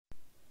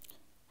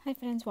Hi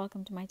friends,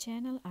 welcome to my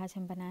channel. आज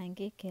हम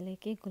बनाएंगे केले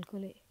के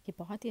गुलगुले। ये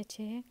बहुत ही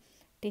अच्छे हैं,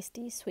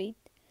 टेस्टी,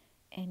 स्वीट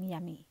एंड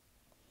यमी।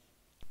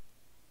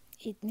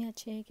 इतने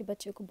अच्छे हैं कि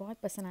बच्चों को बहुत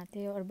पसंद आते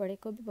हैं और बड़े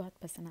को भी बहुत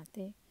पसंद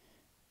आते हैं।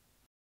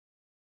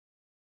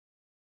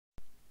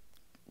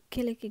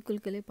 केले के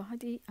गुलगुले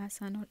बहुत ही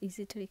आसान और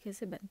इजी तरीके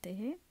से बनते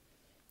हैं।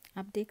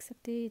 आप देख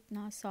सकते हैं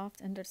इतना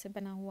सॉफ्ट अंदर से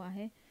बना हुआ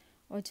है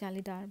और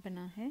जालीदार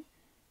बना है।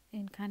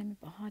 इन खाने में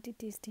बहुत ही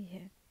टेस्टी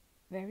है,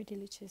 वेरी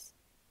डिलीशियस।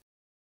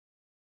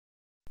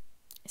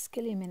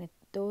 इसके लिए मैंने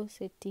 2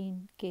 से 3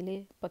 केले,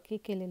 पके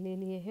केले ले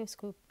लिए हैं।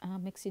 उसको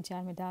मिक्सी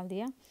जार में डाल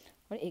दिया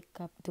और 1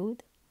 कप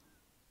दूध,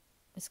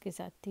 उसके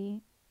साथ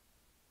 3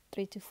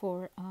 to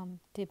 4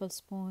 टेबल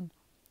स्पून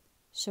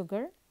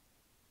शुगर।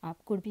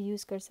 आप गुड़ भी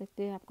यूज़ कर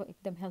सकते हैं, आपको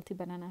एकदम हेल्थी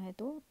बनाना है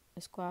तो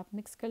इसको आप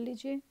मिक्स कर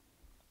लीजिए।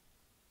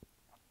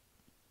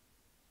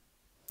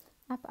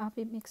 आप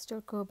ये मिक्सचर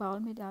को बाउल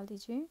में डाल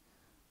दीजिए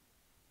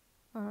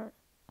और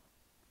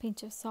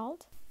पिंच ऑफ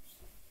सॉल्ट,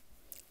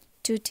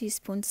 2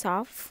 टीस्पून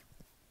सौंफ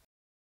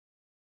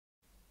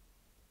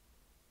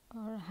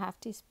और half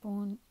tea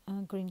spoon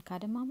green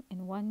cardamom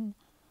and 1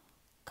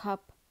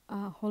 cup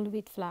whole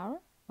wheat flour,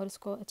 और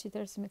इसको अच्छी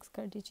तरह से मिक्स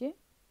कर दीजिए।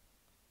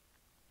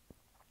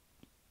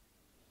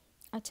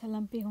 अच्छा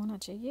लम्पी होना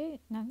चाहिए,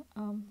 इतना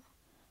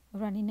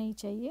रनी नहीं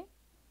चाहिए।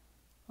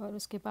 और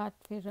उसके बाद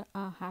फिर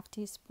हाफ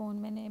टी स्पून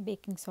मैंने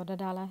बेकिंग सोडा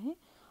डाला है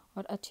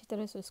और अच्छी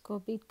तरह से उसको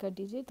बीट कर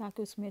दीजिए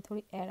ताकि उसमें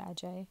थोड़ी एयर आ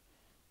जाए।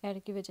 एयर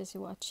की वजह से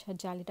वो अच्छा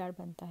जालीदार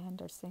बनता है,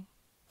 अंदर से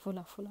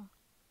फूला फूला।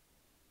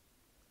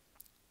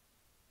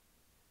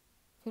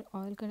 फिर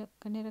ऑयल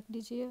करने रख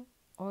दीजिए।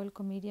 ऑयल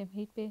को मीडियम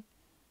हीट पे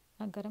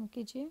गरम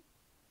कीजिए।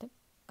 तब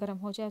गरम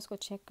हो जाए उसको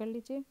चेक कर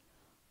लीजिए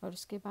और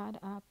उसके बाद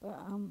आप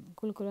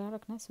गुलगुला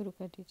रखना शुरू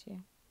कर दीजिए।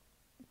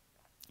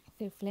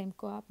 फिर फ्लेम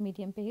को आप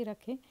मीडियम पे ही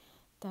रखें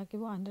ताकि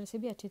वो अंदर से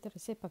भी अच्छी तरह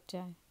से पक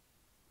जाए।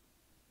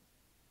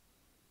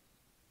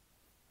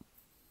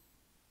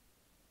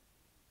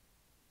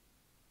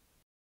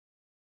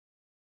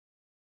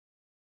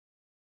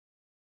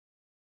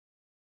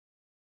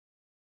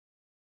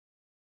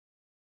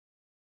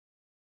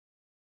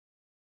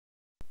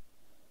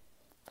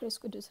 फिर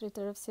इसको दूसरी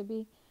तरफ से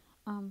भी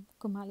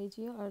घुमा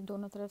लीजिए और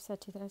दोनों तरफ से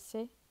अच्छी तरह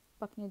से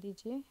पकने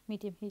दीजिए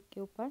मीडियम हीट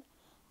के ऊपर।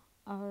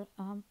 और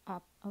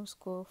आप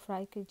उसको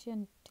फ्राई कीजिए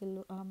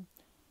until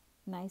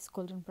नाइस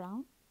गोल्डन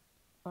ब्राउन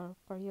और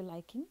पर योर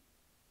लाइकिंग।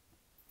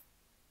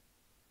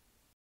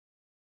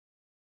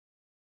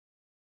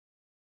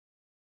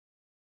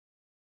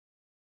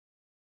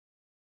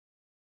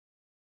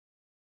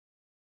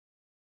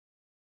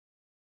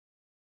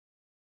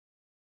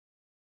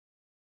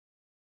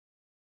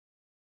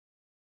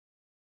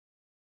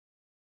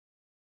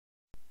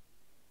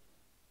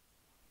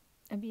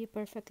 अभी ये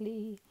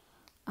परफेक्टली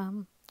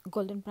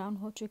गोल्डन ब्राउन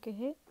हो चुके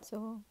हैं, सो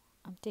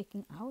आई एम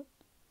टेकिंग आउट।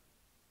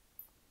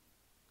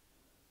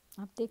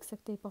 आप देख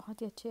सकते हैं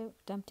बहुत ही अच्छे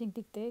टेम्पटिंग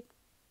दिखते हैं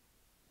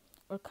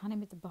और खाने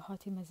में तो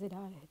बहुत ही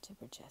मज़ेदार है,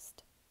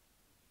 ज़बरदस्त।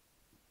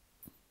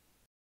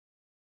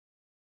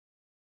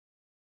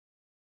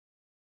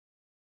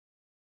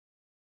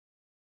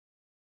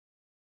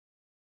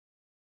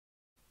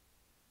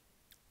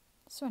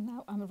 So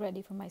now I am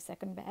ready for my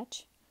second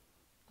batch.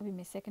 अभी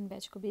मैं सेकेंड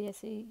बैच को भी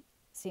ऐसे ही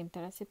सेम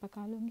तरह से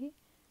पका लूँगी।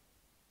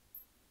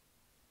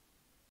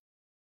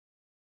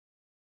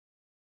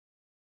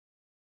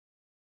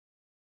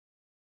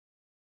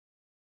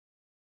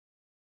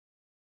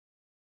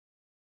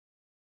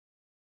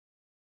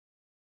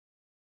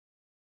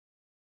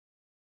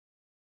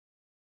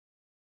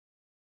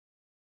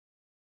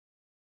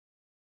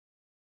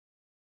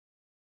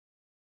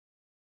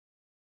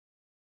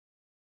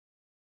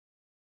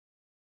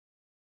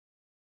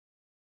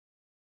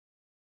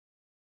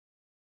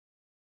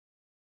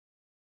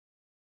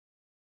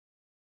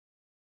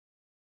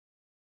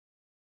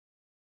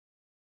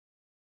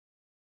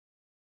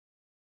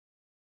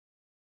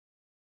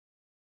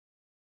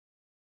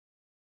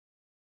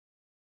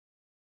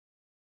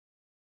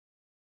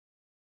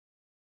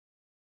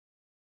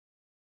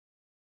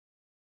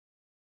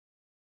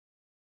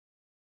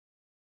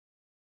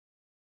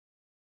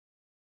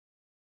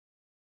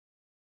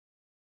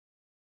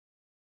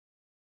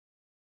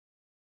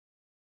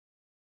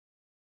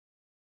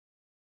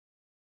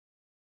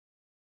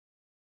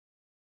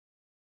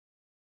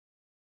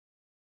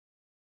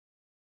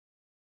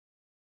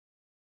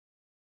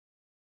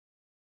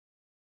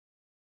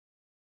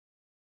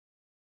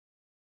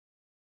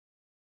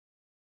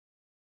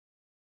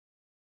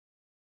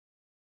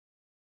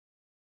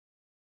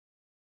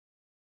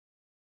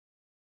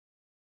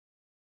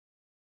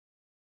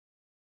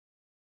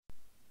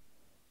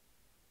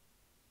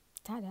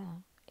 Tada!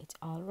 It's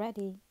all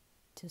ready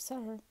to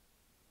serve.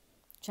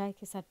 चाय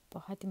के साथ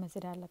बहुत ही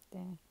मज़ेदार लगते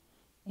हैं।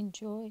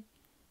 Enjoy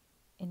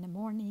in the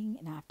morning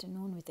and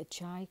afternoon with a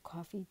chai,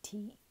 coffee,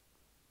 tea.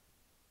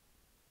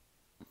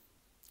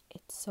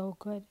 It's so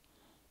good.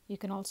 You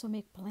can also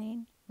make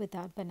plain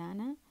without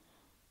banana.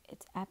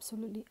 It's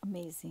absolutely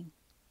amazing.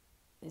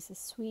 This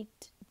is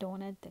sweet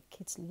donut. The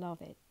kids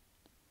love it.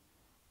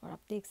 और आप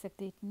देख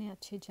सकते हैं इतने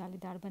अच्छे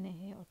जालीदार बने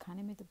हैं और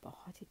खाने में तो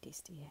बहुत ही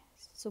टेस्टी है.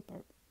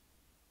 Super.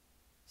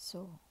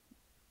 So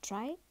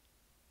try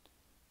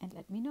and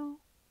let me know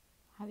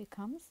how it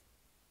comes.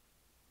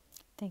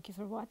 Thank you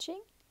for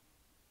watching.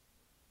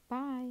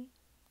 Bye.